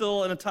it was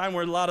still in a time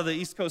where a lot of the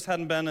East Coast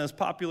hadn't been as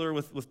popular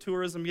with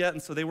tourism yet,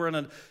 and so they were in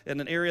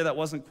an area that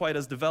wasn't quite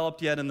as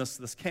developed yet in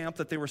this camp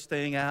that they were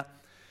staying at.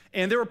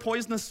 And there were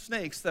poisonous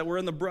snakes that were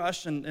in the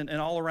brush and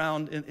all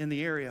around in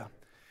the area.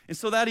 And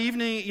so that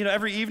evening,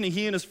 every evening,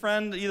 he and his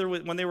friend, either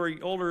when they were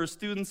older as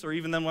students or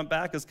even then went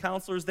back as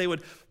counselors, they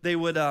would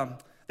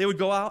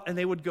go out and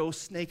they would go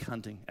snake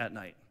hunting at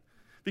night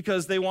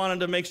because they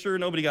wanted to make sure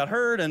nobody got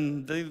hurt,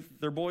 and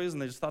they're boys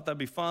and they just thought that'd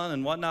be fun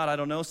and whatnot. I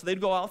don't know. So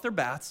they'd go out with their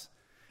bats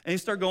and they'd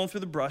start going through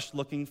the brush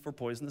looking for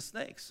poisonous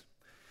snakes.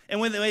 And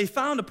when they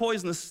found a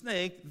poisonous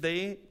snake,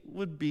 they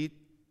would beat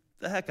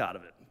the heck out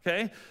of it.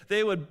 Okay,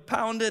 they would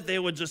pound it, they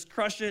would just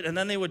crush it, and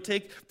then they would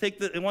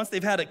and once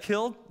they've had it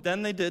killed,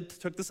 then they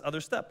took this other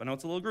step. I know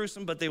it's a little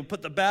gruesome, but they would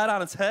put the bat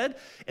on its head,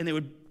 and they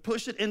would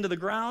push it into the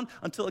ground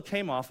until it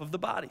came off of the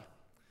body.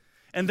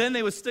 And then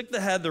they would stick the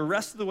head the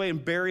rest of the way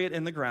and bury it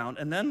in the ground.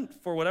 And then,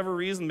 for whatever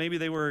reason, maybe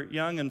they were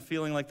young and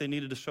feeling like they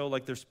needed to show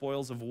like their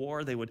spoils of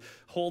war, they would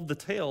put the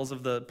tails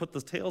of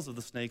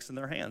the snakes in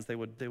their hands. They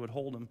would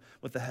hold them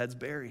with the heads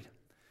buried.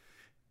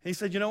 And he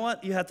said, you know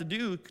what? You have to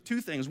do two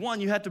things.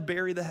 One, you had to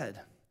bury the head.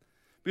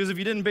 Because if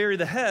you didn't bury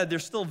the head,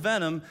 there's still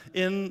venom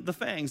in the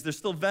fangs. There's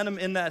still venom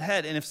in that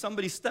head. And if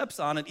somebody steps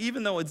on it,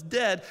 even though it's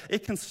dead,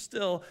 it can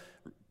still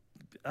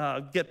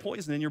get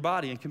poison in your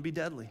body and can be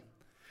deadly.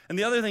 And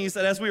the other thing, he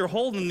said, as we were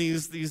holding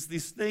these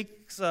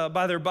snakes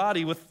by their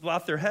body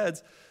without their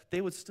heads,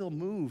 they would still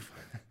move.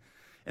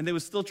 And they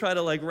would still try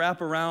to wrap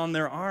around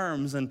their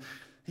arms. And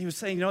he was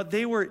saying,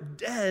 they were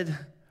dead,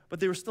 but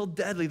they were still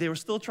deadly. They were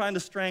still trying to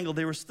strangle.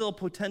 There was still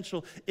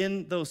potential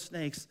in those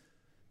snakes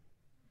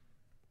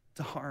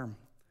to harm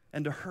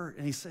and to hurt.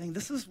 And he's saying,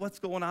 this is what's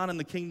going on in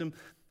the kingdom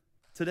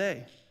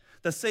today.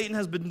 That Satan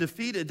has been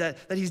defeated, that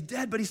he's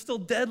dead, but he's still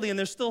deadly, and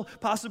there's still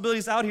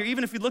possibilities out here.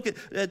 Even if you look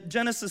at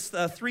Genesis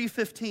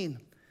 3:15,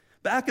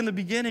 back in the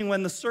beginning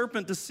when the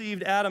serpent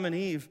deceived Adam and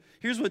Eve,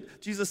 here's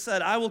what Jesus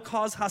said, I will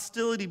cause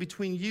hostility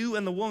between you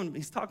and the woman.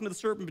 He's talking to the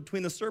serpent,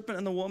 between the serpent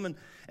and the woman,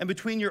 and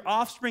between your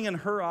offspring and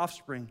her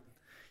offspring.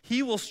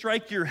 He will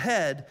strike your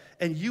head,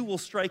 and you will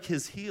strike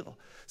his heel.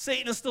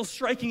 Satan is still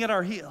striking at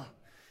our heel.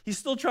 He's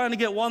still trying to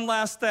get one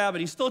last stab, and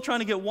he's still trying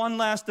to get one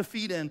last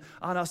defeat in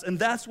on us, and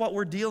that's what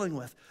we're dealing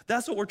with.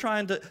 That's what we're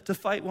trying to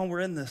fight when we're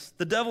in this.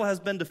 The devil has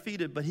been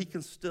defeated, but he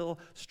can still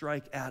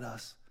strike at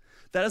us.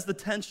 That is the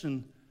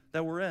tension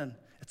that we're in.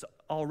 It's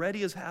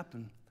already has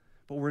happened,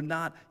 but we're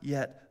not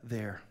yet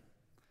there.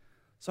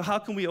 So how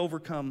can we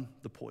overcome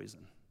the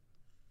poison?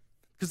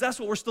 Because that's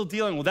what we're still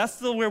dealing with. That's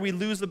still where we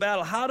lose the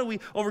battle. How do we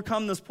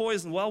overcome this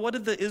poison? Well, what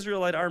did the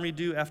Israelite army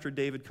do after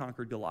David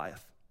conquered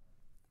Goliath?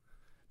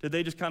 Did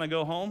they just kind of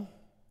go home?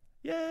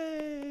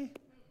 Yay!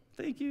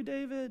 Thank you,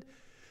 David.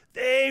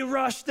 They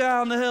rushed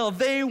down the hill.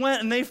 They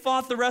went and they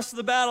fought the rest of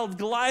the battle.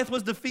 Goliath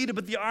was defeated,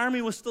 but the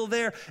army was still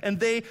there, and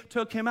they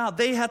took him out.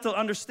 They had to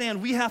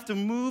understand we have to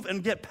move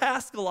and get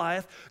past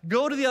Goliath,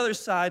 go to the other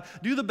side,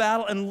 do the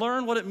battle, and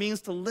learn what it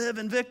means to live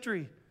in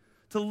victory,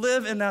 to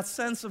live in that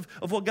sense of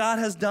what God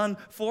has done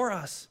for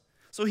us.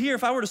 So here,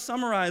 if I were to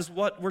summarize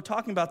what we're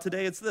talking about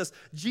today, it's this.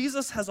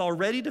 Jesus has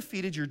already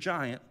defeated your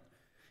giant.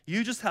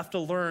 You just have to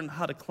learn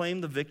how to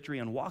claim the victory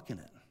and walk in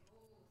it.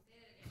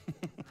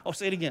 I'll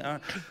say it again.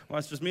 Well,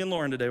 it's just me and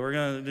Lauren today. We're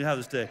going to have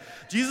this day.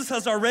 Jesus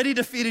has already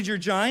defeated your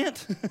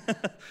giant.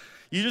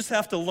 You just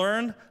have to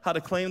learn how to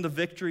claim the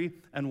victory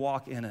and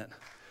walk in it.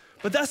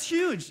 But that's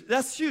huge.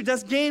 That's huge.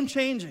 That's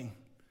game-changing.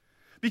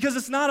 Because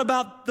it's not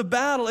about the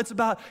battle. It's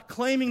about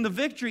claiming the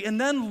victory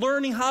and then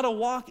learning how to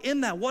walk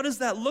in that. What does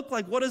that look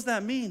like? What does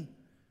that mean?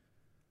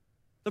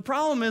 The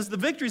problem is the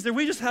victories there,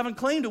 we just haven't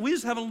claimed it. We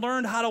just haven't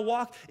learned how to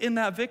walk in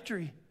that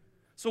victory.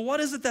 So what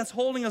is it that's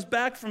holding us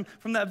back from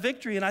that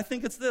victory? And I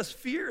think it's this.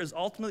 Fear is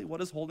ultimately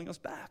what is holding us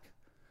back.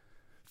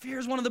 Fear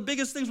is one of the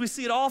biggest things. We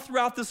see it all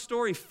throughout this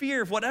story.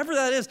 Fear, whatever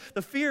that is,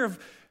 the fear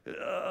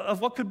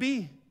of what could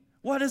be.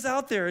 What is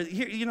out there?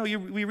 Here,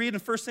 we read in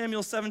 1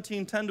 Samuel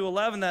 17, 10 to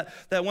 11,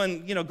 that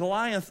when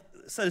Goliath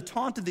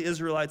taunted the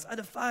Israelites, I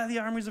defy the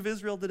armies of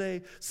Israel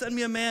today. Send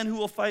me a man who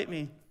will fight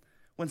me.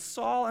 When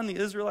Saul and the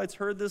Israelites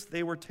heard this,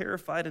 they were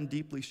terrified and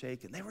deeply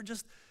shaken.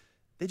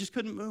 They just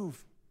couldn't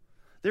move.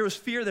 There was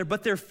fear there,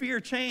 but their fear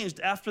changed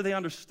after they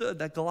understood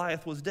that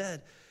Goliath was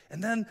dead.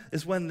 And then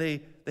is when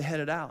they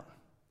headed out.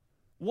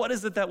 What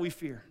is it that we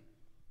fear?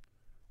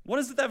 What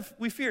is it that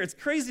we fear? It's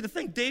crazy to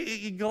think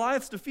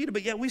Goliath's defeated,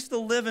 but yet we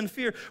still live in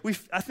fear.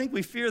 I think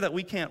we fear that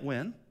we can't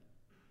win.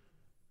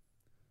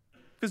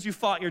 Because you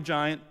fought your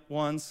giant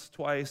once,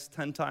 twice,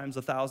 10 times,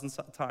 1,000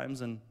 times,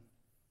 and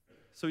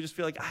so we just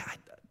feel like,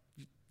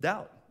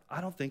 doubt.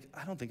 I don't think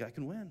I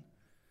can win.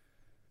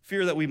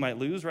 Fear that we might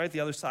lose, right? The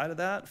other side of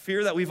that.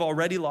 Fear that we've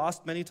already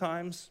lost many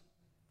times.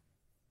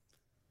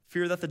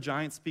 Fear that the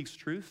giant speaks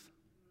truth.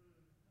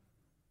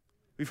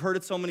 We've heard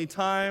it so many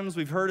times.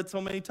 We've heard it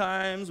so many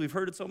times. We've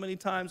heard it so many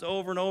times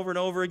over and over and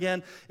over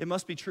again. It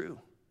must be true.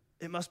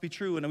 It must be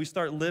true. And we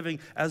start living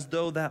as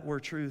though that were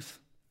truth.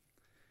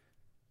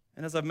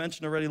 And as I've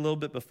mentioned already a little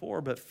bit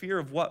before, but fear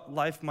of what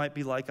life might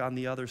be like on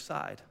the other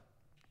side.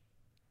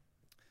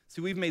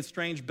 See, we've made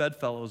strange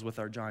bedfellows with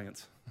our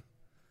giants.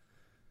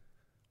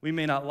 We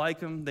may not like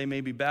them. They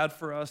may be bad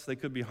for us. They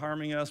could be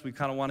harming us. We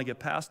kind of want to get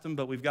past them,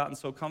 but we've gotten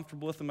so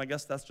comfortable with them. I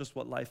guess that's just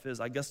what life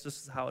is. I guess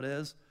this is how it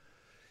is.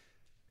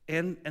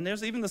 And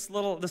there's even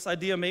this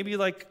idea, maybe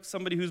like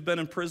somebody who's been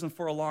in prison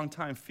for a long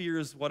time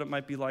fears what it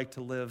might be like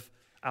to live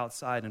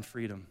outside in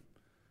freedom.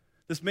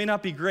 This may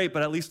not be great,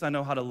 but at least I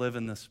know how to live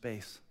in this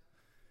space.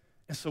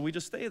 And so we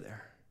just stay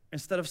there.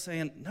 Instead of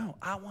saying, no,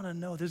 I want to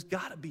know there's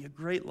got to be a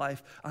great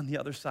life on the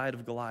other side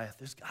of Goliath.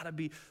 There's got to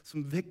be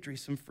some victory,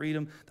 some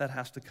freedom that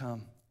has to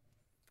come.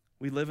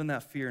 We live in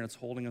that fear, and it's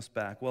holding us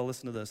back. Well,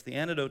 listen to this. The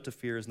antidote to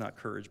fear is not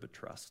courage, but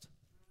trust.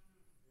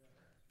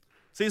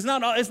 See, it's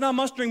not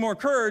mustering more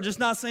courage. It's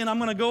not saying, I'm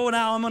going to go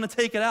now, I'm going to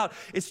take it out.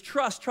 It's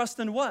trust. Trust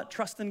in what?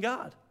 Trust in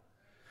God.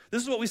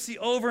 This is what we see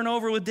over and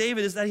over with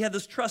David, is that he had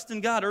this trust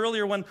in God.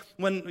 Earlier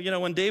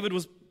when David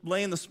was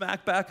laying the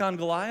smack back on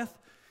Goliath,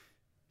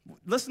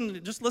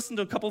 just listen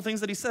to a couple of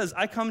things that he says.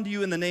 I come to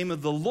you in the name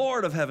of the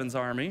Lord of heaven's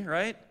army,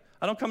 right?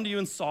 I don't come to you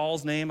in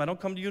Saul's name. I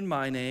don't come to you in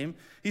my name.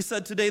 He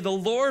said, today the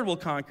Lord will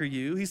conquer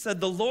you. He said,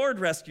 the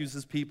Lord rescues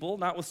his people,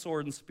 not with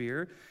sword and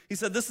spear. He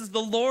said, this is the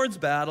Lord's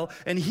battle,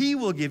 and he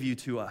will give you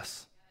to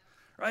us.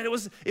 Right? It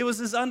was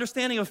his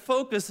understanding of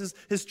focus.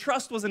 His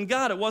trust was in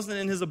God. It wasn't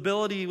in his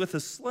ability with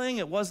his sling.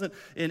 It wasn't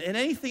in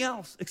anything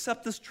else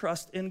except this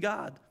trust in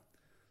God.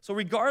 So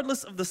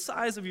regardless of the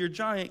size of your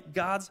giant,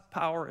 God's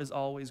power is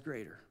always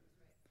greater.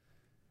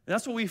 And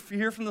that's what we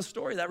hear from the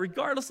story, that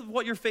regardless of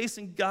what you're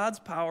facing, God's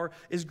power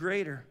is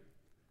greater.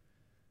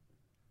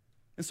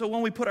 And so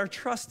when we put our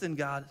trust in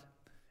God,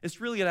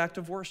 it's really an act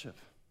of worship.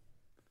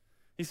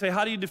 You say,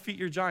 how do you defeat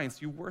your giants?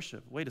 You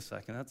worship. Wait a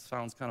second, that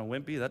sounds kind of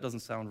wimpy. That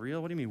doesn't sound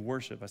real. What do you mean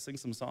worship? I sing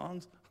some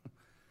songs?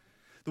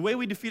 The way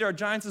we defeat our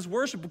giants is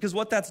worship, because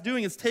what that's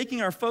doing is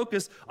taking our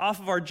focus off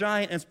of our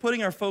giant and it's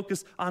putting our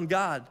focus on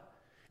God.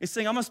 It's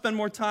saying, I'm going to spend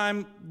more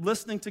time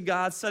listening to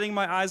God, setting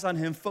my eyes on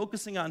him,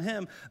 focusing on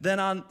him, than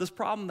on this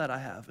problem that I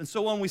have. And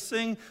so when we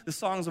sing the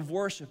songs of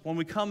worship, when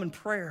we come in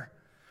prayer,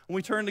 when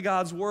we turn to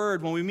God's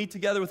word, when we meet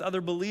together with other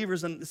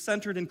believers and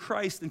centered in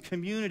Christ and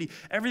community,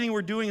 everything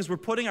we're doing is we're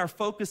putting our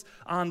focus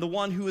on the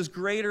one who is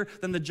greater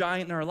than the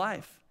giant in our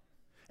life.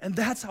 And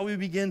that's how we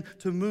begin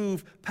to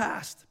move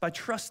past, by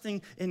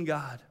trusting in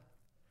God.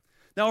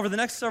 Now, over the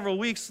next several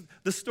weeks,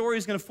 the story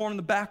is going to form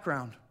the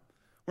background.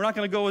 We're not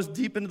going to go as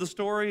deep into the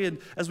story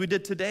as we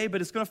did today,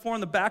 but it's going to form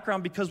the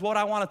background because what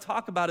I want to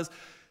talk about is,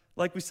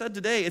 like we said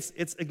today,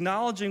 it's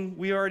acknowledging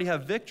we already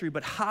have victory,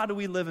 but how do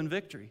we live in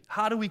victory?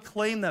 How do we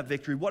claim that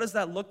victory? What does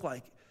that look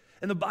like?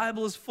 And the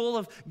Bible is full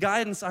of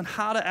guidance on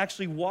how to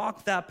actually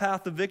walk that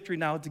path of victory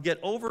now to get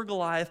over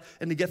Goliath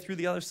and to get through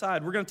the other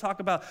side. We're going to talk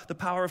about the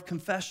power of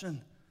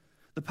confession,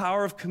 the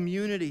power of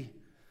community,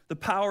 the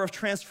power of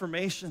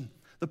transformation,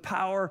 the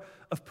power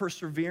of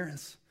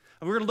perseverance.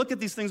 And we're going to look at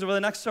these things over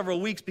the next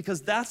several weeks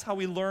because that's how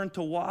we learn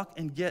to walk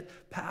and get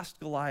past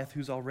Goliath,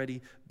 who's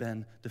already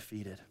been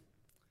defeated.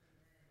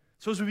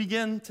 So as we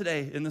begin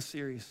today in this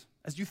series,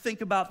 as you think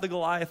about the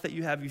Goliath that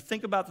you have, you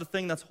think about the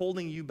thing that's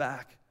holding you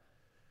back,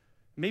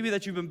 maybe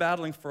that you've been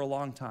battling for a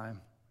long time,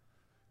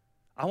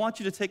 I want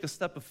you to take a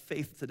step of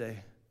faith today.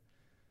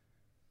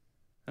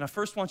 And I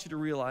first want you to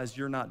realize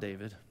you're not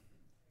David.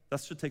 That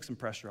should take some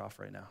pressure off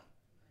right now.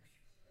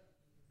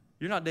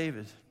 You're not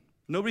David.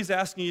 Nobody's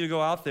asking you to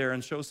go out there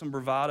and show some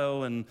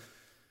bravado and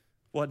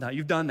whatnot.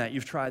 You've done that.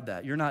 You've tried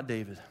that. You're not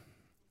David.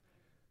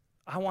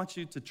 I want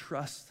you to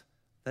trust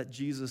that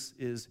Jesus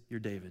is your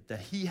David, that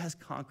he has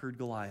conquered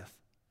Goliath.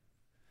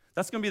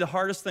 That's going to be the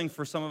hardest thing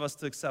for some of us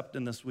to accept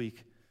in this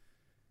week,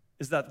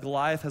 is that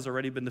Goliath has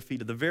already been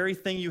defeated. The very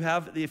thing you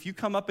have, if you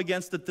come up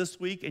against it this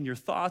week in your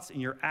thoughts, in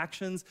your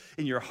actions,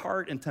 in your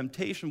heart, in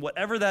temptation,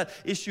 whatever that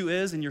issue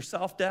is, in your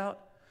self-doubt,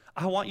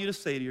 I want you to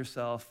say to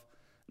yourself,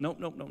 no,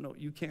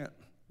 you can't.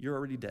 You're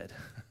already dead.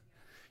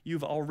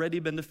 You've already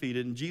been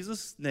defeated. In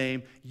Jesus'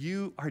 name,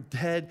 you are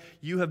dead.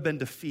 You have been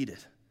defeated.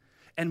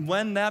 And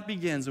when that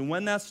begins and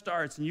when that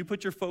starts and you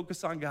put your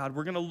focus on God,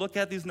 we're going to look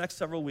at these next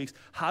several weeks.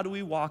 How do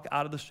we walk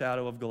out of the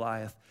shadow of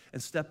Goliath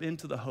and step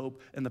into the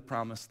hope and the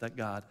promise that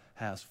God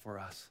has for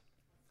us?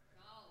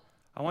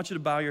 I want you to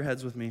bow your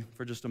heads with me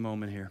for just a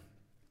moment here.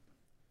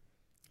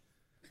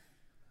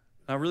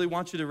 I really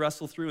want you to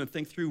wrestle through and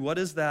think through, what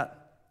is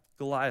that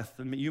Goliath?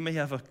 I mean, you may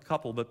have a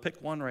couple, but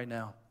pick one right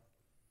now.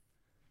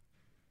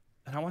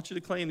 And I want you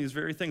to claim these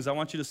very things. I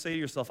want you to say to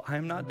yourself, I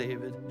am not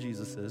David,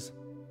 Jesus is.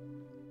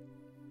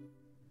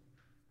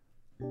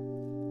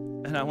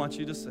 And I want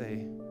you to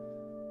say,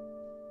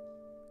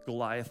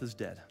 Goliath is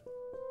dead.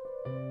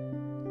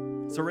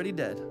 It's already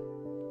dead.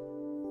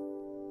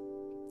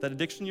 That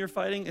addiction you're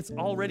fighting, it's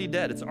already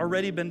dead. It's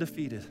already been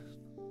defeated.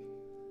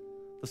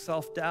 The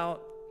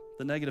self-doubt,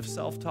 the negative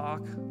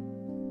self-talk,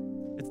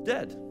 it's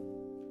dead.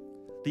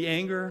 The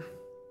anger,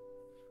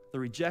 the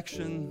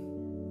rejection,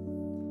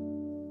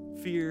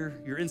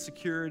 fear, your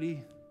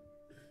insecurity,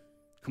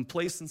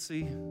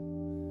 complacency,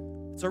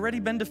 it's already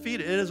been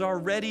defeated. It is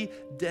already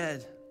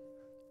dead.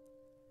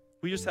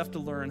 We just have to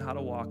learn how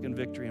to walk in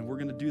victory, and we're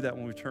going to do that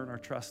when we turn our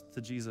trust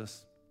to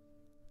Jesus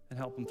and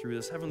help him through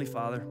this. Heavenly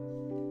Father,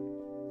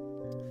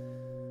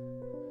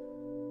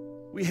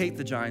 we hate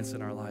the giants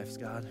in our lives,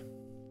 God,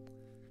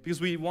 because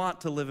we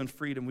want to live in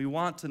freedom. We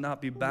want to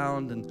not be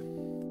bound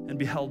and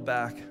be held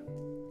back.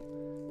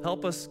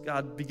 Help us,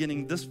 God,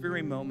 beginning this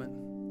very moment,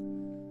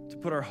 to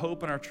put our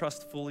hope and our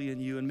trust fully in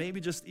you, and maybe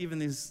just even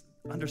these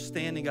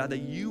understanding, God,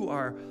 that you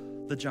are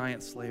the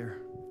giant slayer,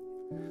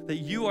 that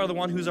you are the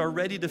one who's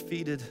already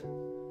defeated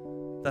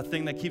that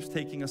thing that keeps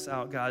taking us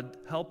out. God,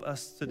 help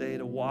us today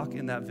to walk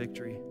in that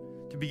victory,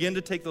 to begin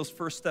to take those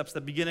first steps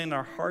that begin in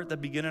our heart,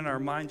 that begin in our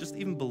mind, just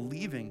even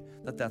believing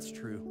that that's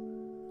true.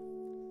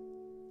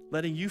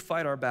 Letting you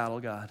fight our battle,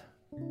 God,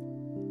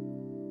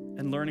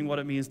 and learning what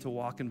it means to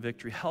walk in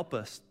victory. Help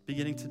us,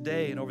 beginning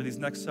today and over these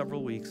next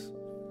several weeks,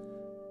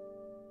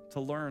 to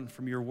learn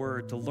from your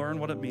word, to learn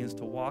what it means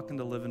to walk and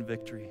to live in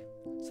victory,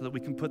 so that we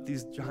can put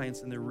these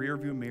giants in the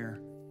rearview mirror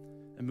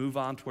and move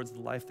on towards the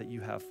life that you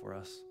have for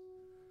us.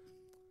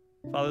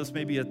 Father, this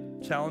may be a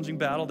challenging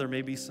battle. There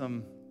may be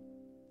some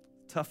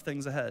tough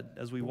things ahead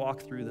as we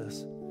walk through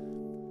this.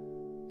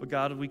 But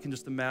God, we can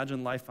just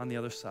imagine life on the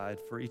other side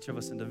for each of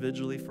us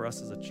individually, for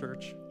us as a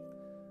church.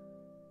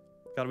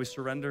 God, we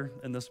surrender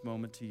in this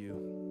moment to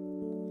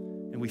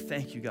you. And we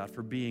thank you, God,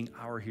 for being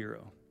our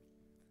hero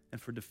and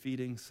for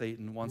defeating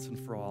Satan once and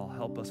for all.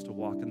 Help us to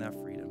walk in that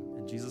freedom.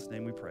 In Jesus'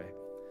 name we pray.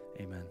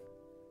 Amen.